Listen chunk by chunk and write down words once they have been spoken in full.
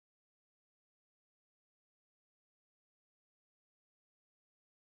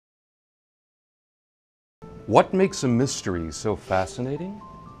What makes a mystery so fascinating?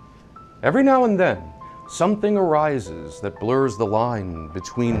 Every now and then, something arises that blurs the line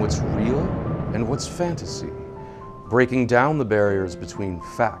between what's real and what's fantasy, breaking down the barriers between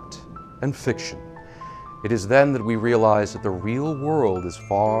fact and fiction. It is then that we realize that the real world is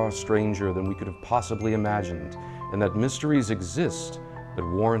far stranger than we could have possibly imagined, and that mysteries exist that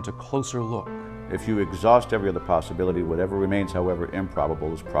warrant a closer look. If you exhaust every other possibility, whatever remains, however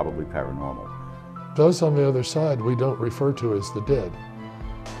improbable, is probably paranormal. Those on the other side we don't refer to as the dead.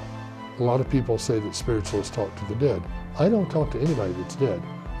 A lot of people say that spiritualists talk to the dead. I don't talk to anybody that's dead.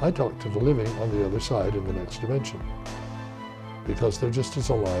 I talk to the living on the other side in the next dimension, because they're just as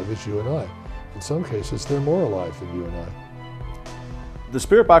alive as you and I. In some cases, they're more alive than you and I. The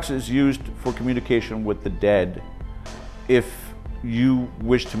spirit box is used for communication with the dead if you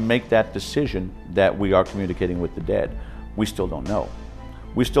wish to make that decision that we are communicating with the dead. We still don't know.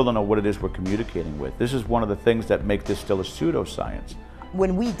 We still don't know what it is we're communicating with. This is one of the things that make this still a pseudoscience.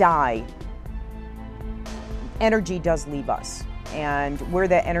 When we die, energy does leave us, and where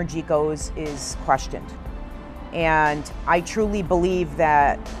that energy goes is questioned. And I truly believe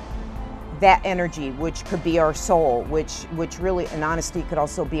that that energy, which could be our soul, which really, in honesty, could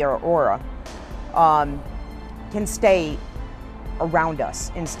also be our aura, can stay around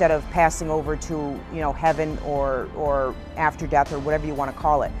us instead of passing over to, heaven or after death or whatever you want to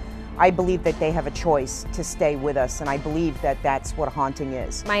call it. I believe that they have a choice to stay with us, and I believe that that's what haunting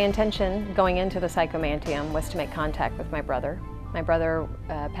is. My intention going into the psychomantium was to make contact with my brother. My brother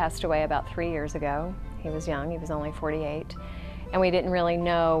passed away about 3 years ago. He was young, he was only 48, and we didn't really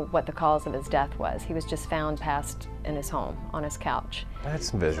know what the cause of his death was. He was just found passed in his home, on his couch. I had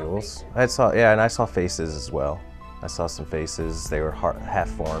some visuals. I saw faces as well. I saw some faces. They were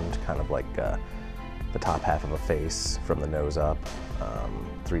half-formed, kind of like the top half of a face from the nose up.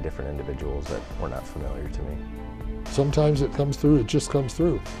 3 different individuals that were not familiar to me. Sometimes it comes through, it just comes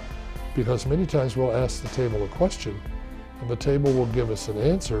through. Because many times we'll ask the table a question, and the table will give us an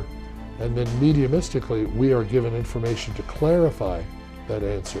answer, and then mediumistically we are given information to clarify that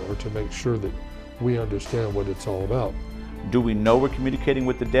answer or to make sure that we understand what it's all about. Do we know we're communicating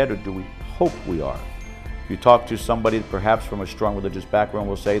with the dead, or do we hope we are? If you talk to somebody perhaps from a strong religious background,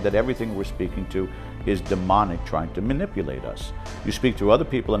 will say that everything we're speaking to is demonic, trying to manipulate us. You speak to other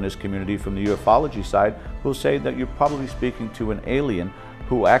people in this community from the ufology side who'll say that you're probably speaking to an alien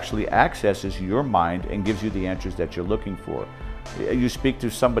who actually accesses your mind and gives you the answers that you're looking for. You speak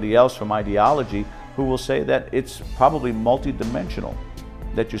to somebody else from ideology who will say that it's probably multidimensional,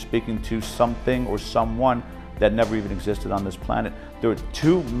 that you're speaking to something or someone that never even existed on this planet. There are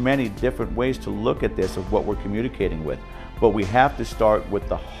too many different ways to look at this of what we're communicating with, but we have to start with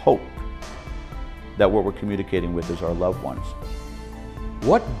the hope that what we're communicating with is our loved ones.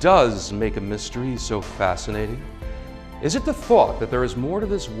 What does make a mystery so fascinating? Is it the thought that there is more to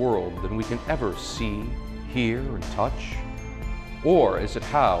this world than we can ever see, hear, and touch? Or is it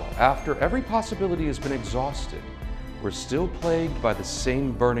how, after every possibility has been exhausted, we're still plagued by the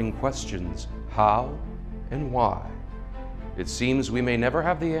same burning questions, how and why? It seems we may never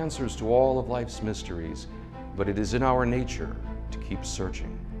have the answers to all of life's mysteries, but it is in our nature to keep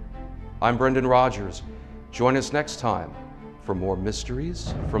searching. I'm Brendan Rogers. Join us next time for more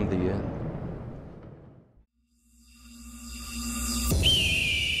Mysteries from the Inn.